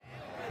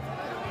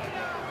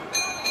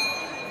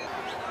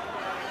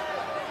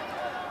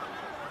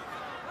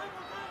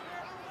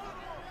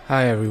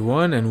Hi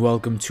everyone, and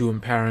welcome to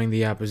Empowering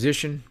the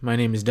Opposition. My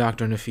name is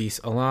Dr.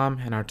 Nafis Alam,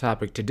 and our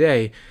topic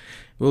today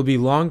will be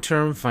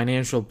long-term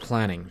financial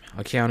planning,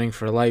 accounting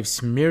for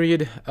life's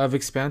myriad of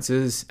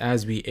expenses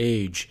as we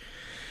age.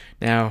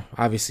 Now,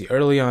 obviously,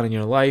 early on in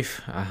your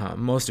life,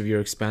 most of your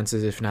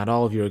expenses, if not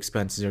all of your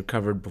expenses, are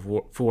covered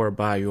for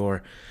by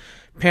your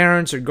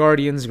parents or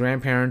guardians,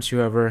 grandparents,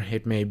 whoever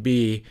it may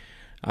be.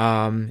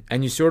 And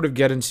you sort of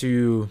get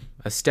into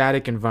a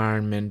static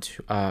environment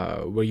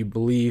where you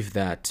believe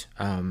that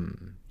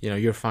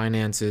your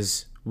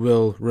finances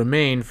will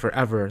remain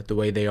forever the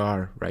way they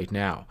are right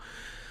now.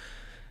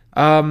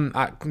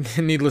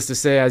 Needless to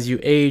say, as you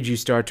age, you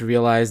start to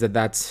realize that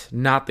that's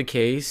not the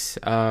case.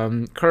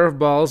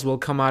 Curveballs will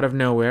come out of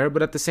nowhere,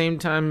 but at the same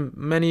time,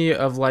 many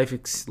of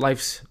life's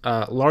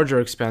larger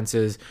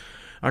expenses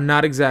are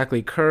not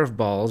exactly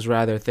curveballs,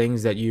 rather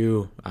things that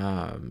you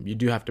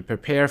do have to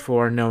prepare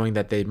for, knowing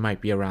that they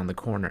might be around the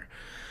corner.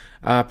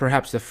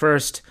 Perhaps the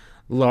first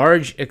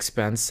large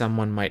expense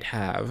someone might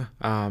have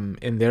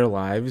in their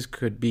lives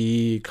could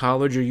be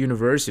college or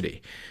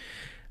university.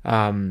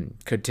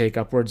 Could take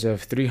upwards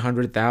of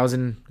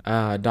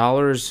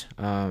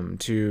 $300,000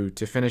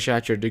 to finish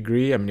out your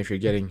degree. I mean, if you're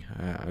getting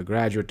a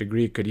graduate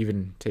degree, it could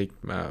even take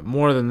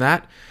more than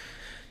that.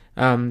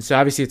 So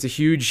obviously, it's a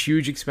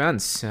huge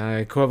expense,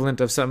 equivalent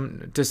to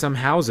some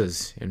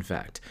houses, in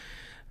fact.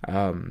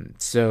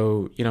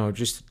 So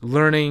just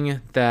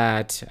learning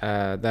that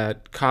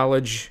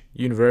college,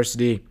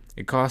 university,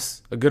 it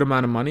costs a good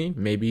amount of money.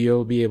 Maybe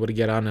you'll be able to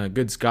get on a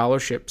good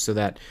scholarship so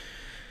that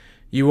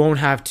you won't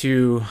have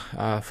to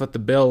foot the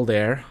bill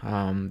there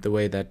the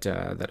way that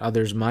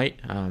others might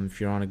if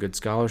you're on a good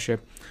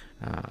scholarship.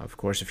 Of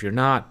course, if you're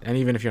not, and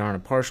even if you're on a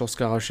partial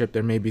scholarship,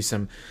 there may be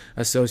some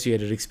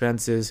associated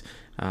expenses.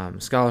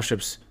 Most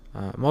scholarships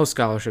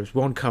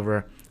won't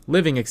cover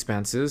living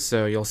expenses,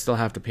 so you'll still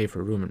have to pay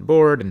for room and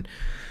board and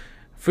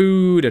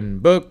food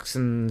and books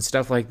and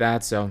stuff like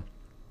that. So,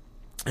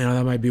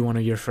 that might be one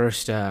of your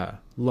first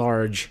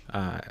large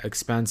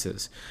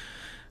expenses.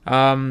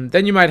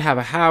 Then you might have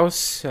a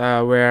house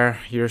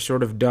where you're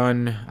sort of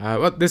done.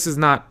 Well, this is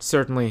not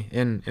certainly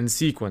in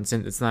sequence,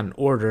 and it's not in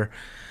order.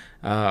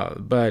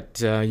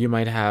 But you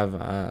might have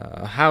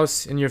a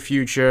house in your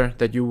future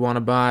that you want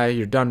to buy.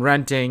 You're done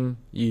renting.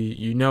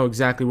 You know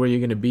exactly where you're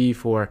going to be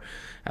for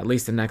at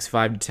least the next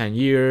 5 to 10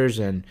 years,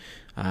 and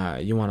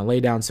you want to lay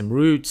down some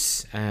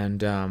roots.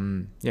 And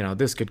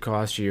this could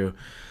cost you.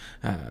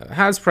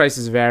 House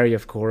prices vary,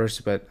 of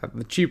course, but at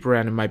the cheaper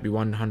end it might be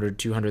 $100,000,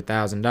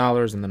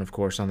 $200,000, and then of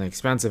course on the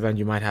expensive end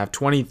you might have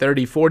 $20,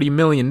 $30, $40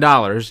 million.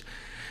 There's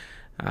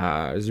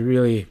a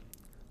really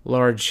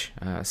large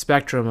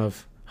spectrum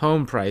of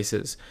home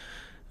prices.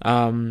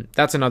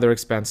 That's another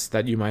expense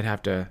that you might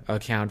have to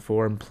account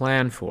for and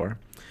plan for.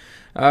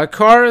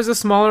 Car is a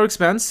smaller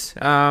expense.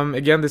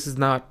 Again, this is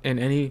not in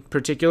any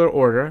particular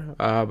order,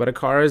 but a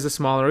car is a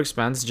smaller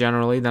expense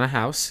generally than a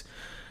house.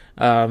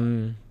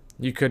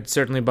 You could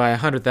certainly buy a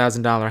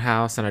 $100,000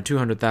 house and a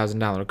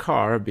 $200,000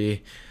 car.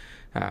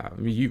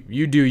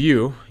 You do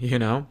you.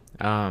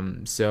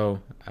 So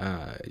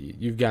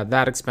you've got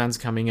that expense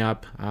coming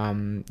up.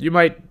 You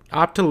might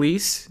opt to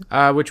lease,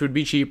 which would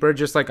be cheaper,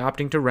 just like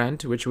opting to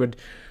rent, which would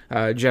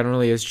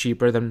generally is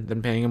cheaper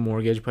than paying a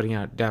mortgage, putting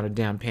down a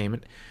down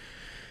payment.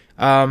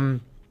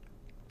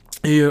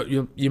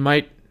 You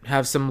might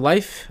have some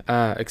life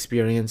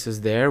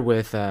experiences there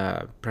with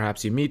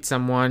perhaps you meet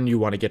someone, you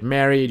want to get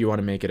married, you want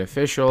to make it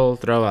official,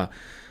 throw a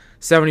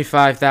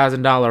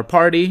 $75,000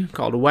 party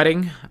called a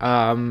wedding.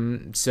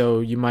 So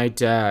you might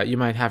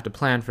have to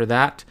plan for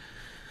that.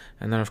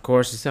 And then, of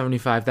course, a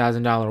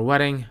 $75,000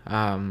 wedding.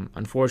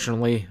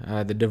 Unfortunately,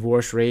 the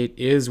divorce rate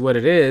is what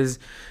it is.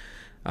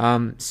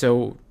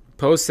 So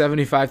post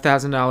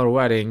 $75,000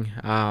 wedding,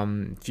 a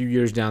few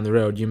years down the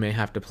road, you may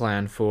have to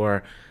plan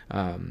for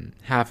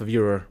half of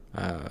your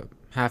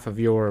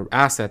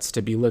assets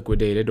to be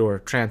liquidated or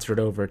transferred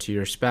over to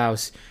your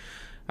spouse.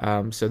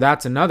 So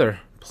that's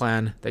another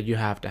plan that you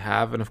have to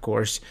have. And of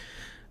course,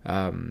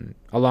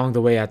 along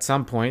the way at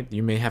some point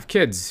you may have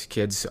kids.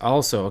 Kids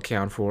also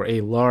account for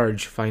a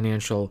large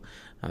financial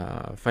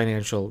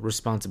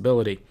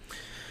responsibility.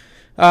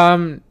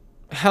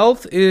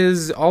 Health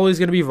is always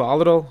going to be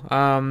volatile.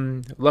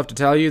 I'd love to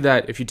tell you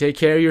that if you take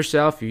care of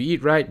yourself, you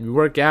eat right, you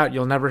work out,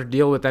 you'll never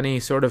deal with any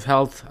sort of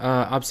health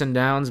ups and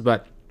downs,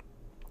 but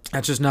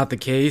that's just not the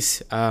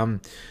case.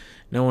 No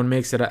one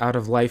makes it out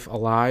of life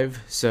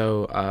alive,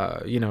 so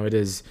it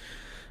is.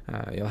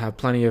 You'll have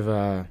plenty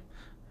of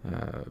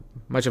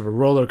much of a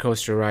roller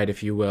coaster ride,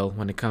 if you will,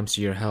 when it comes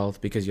to your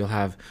health, because you'll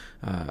have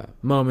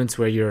moments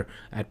where you're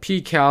at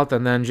peak health,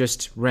 and then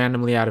just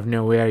randomly out of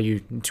nowhere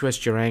you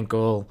twist your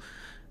ankle,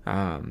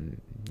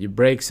 you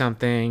break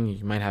something,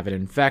 you might have an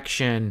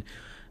infection.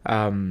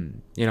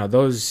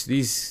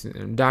 These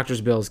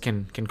doctor's bills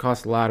can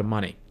cost a lot of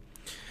money.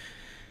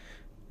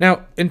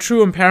 Now, in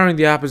true Empowering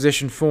the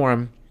Opposition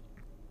form,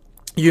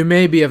 you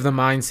may be of the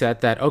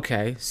mindset that,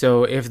 okay,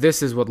 so if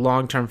this is what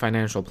long-term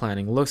financial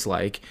planning looks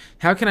like,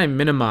 how can I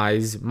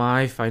minimize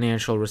my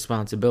financial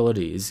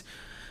responsibilities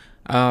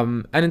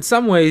And in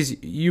some ways,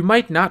 you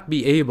might not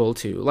be able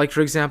to. Like,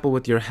 for example,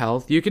 with your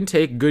health, you can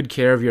take good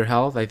care of your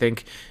health. I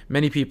think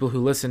many people who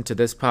listen to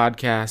this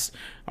podcast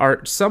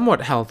are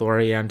somewhat health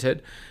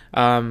oriented.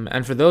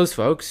 And for those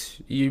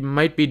folks, you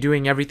might be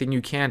doing everything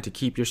you can to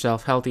keep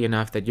yourself healthy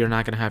enough that you're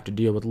not going to have to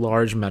deal with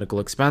large medical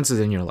expenses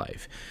in your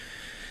life.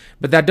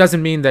 But that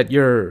doesn't mean that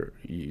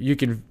you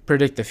can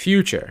predict the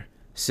future.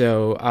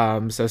 So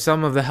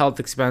some of the health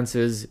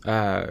expenses,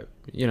 there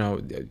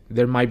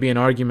might be an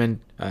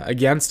argument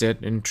against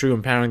it in true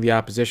Empowering the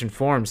Opposition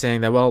forum,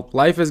 saying that, well,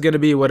 life is going to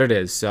be what it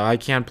is, so I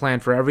can't plan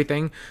for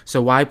everything,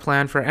 so why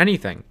plan for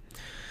anything?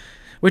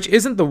 Which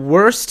isn't the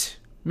worst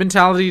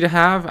mentality to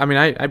have. I mean,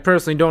 I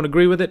personally don't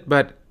agree with it,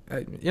 but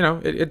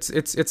it's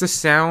a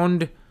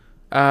sound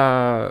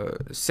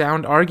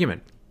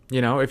argument.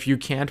 If you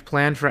can't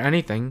plan for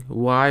anything,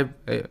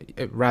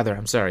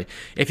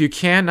 if you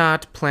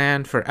cannot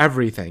plan for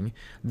everything,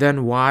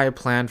 then why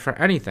plan for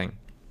anything?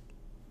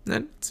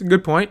 That's a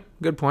good point.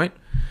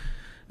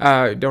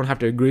 Don't have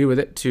to agree with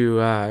it to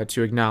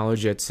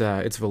acknowledge its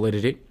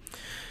validity.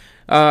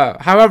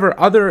 However,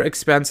 other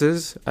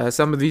expenses,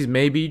 some of these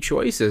may be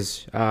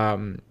choices,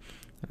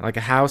 like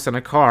a house and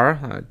a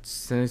car.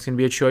 It's going to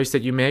be a choice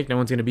that you make. No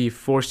one's going to be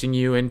forcing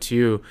you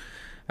into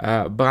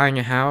buying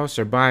a house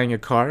or buying a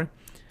car.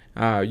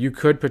 You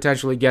could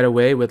potentially get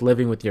away with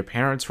living with your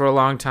parents for a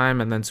long time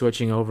and then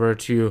switching over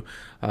to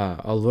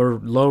a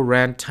low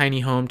rent, tiny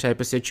home type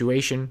of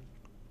situation.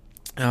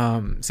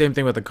 Same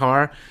thing with a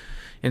car.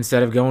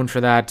 Instead of going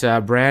for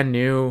that brand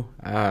new,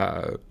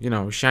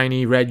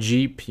 shiny red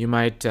Jeep, you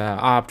might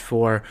opt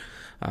for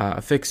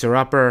a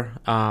fixer-upper.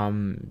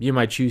 You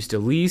might choose to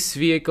lease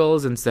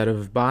vehicles instead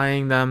of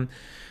buying them.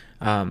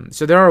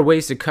 So there are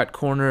ways to cut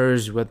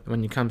corners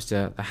when it comes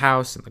to the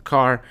house and the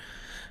car.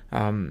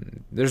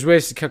 There's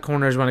ways to cut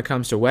corners when it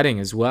comes to wedding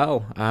as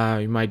well.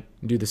 You might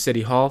do the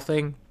city hall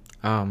thing.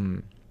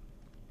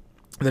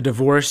 The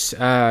divorce,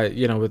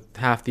 with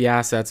half the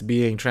assets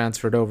being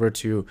transferred over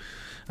to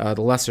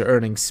the lesser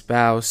earning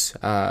spouse,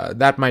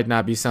 that might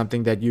not be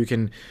something that you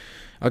can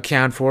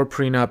account for.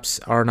 Prenups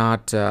are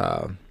not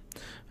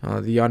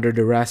the under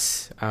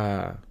duress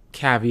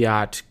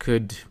caveat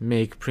could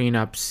make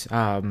prenups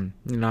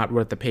not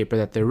worth the paper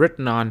that they're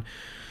written on.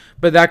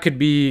 But that could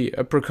be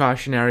a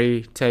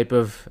precautionary type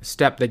of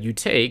step that you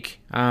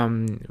take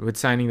with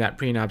signing that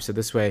prenup. So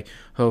this way,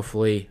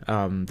 hopefully,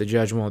 the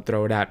judge won't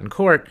throw it out in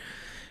court.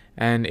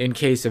 And in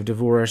case of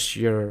divorce,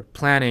 you're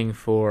planning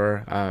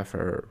for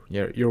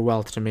your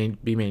wealth to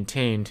be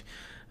maintained,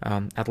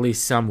 at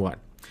least somewhat.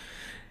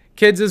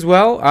 Kids as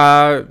well,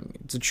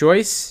 it's a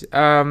choice.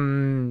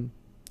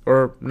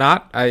 Or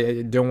not.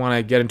 I don't want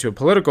to get into a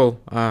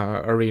political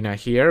arena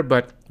here,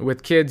 but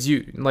with kids,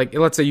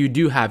 let's say you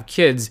do have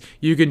kids,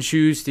 you can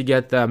choose to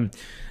get them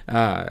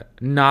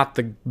not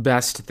the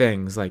best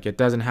things. Like, it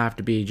doesn't have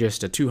to be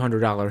just a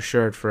 $200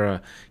 shirt for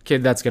a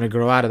kid that's going to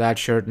grow out of that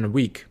shirt in a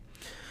week.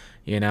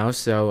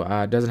 So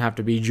it doesn't have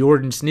to be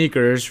Jordan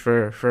sneakers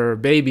for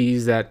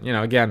babies that,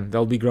 again,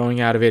 they'll be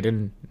growing out of it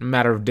in a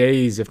matter of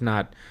days, if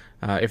not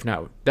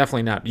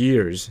definitely not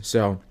years.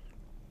 So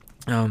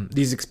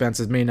these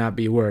expenses may not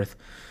be worth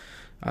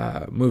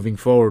moving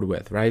forward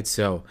with, right?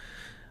 So,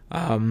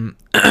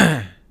 again,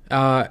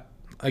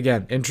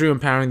 in true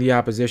Empowering the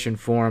Opposition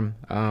form,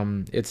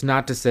 it's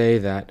not to say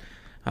that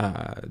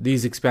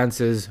these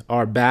expenses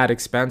are bad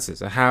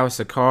expenses. A house,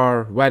 a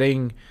car,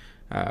 wedding,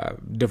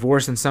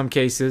 divorce in some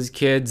cases,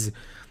 kids,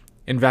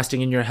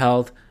 investing in your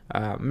health.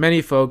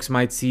 Many folks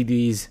might see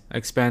these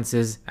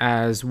expenses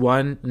as,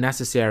 one,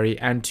 necessary,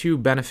 and two,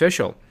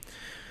 beneficial.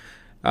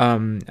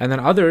 And then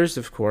others,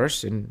 of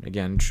course, in,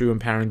 again, true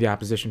Empowering the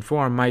Opposition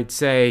form, might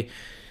say,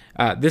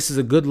 this is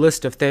a good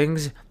list of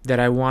things that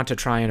I want to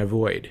try and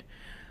avoid.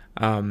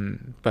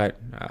 But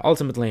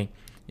ultimately,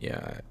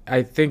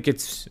 I think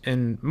it's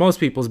in most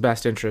people's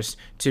best interest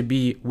to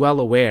be well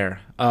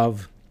aware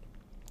of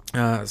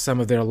some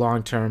of their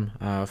long-term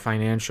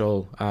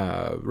financial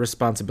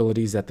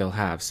responsibilities that they'll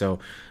have. So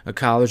a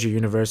college or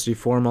university,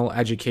 formal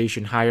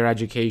education, higher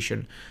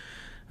education,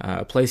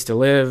 a place to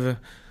live,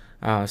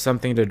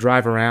 something to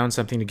drive around,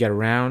 something to get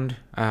around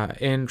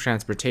in,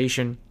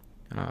 transportation,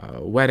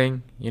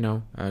 wedding,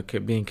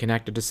 being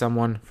connected to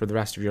someone for the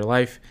rest of your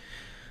life,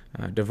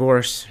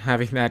 divorce,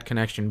 having that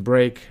connection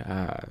break,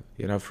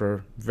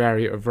 for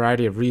a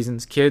variety of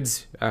reasons,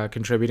 kids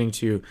contributing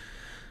to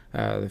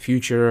the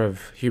future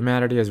of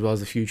humanity as well as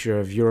the future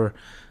of your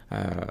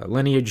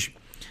lineage,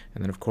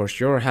 and then, of course,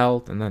 your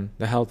health, and then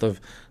the health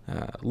of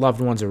loved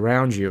ones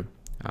around you.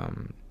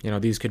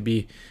 These could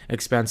be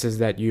expenses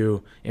that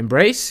you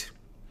embrace,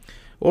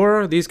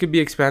 or these could be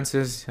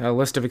expenses, a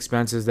list of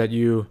expenses that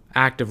you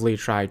actively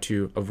try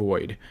to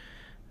avoid.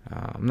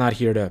 I'm not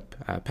here to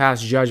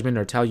pass judgment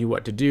or tell you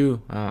what to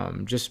do,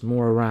 just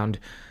more around,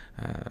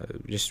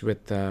 just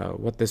with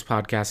what this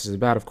podcast is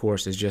about, of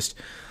course, is just,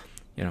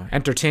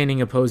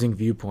 entertaining opposing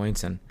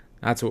viewpoints, and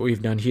that's what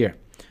we've done here.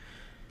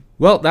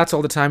 Well, that's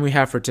all the time we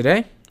have for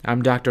today.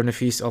 I'm Dr.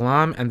 Nafis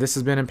Alam, and this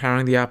has been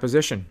Empowering the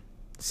Opposition.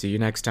 See you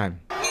next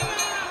time.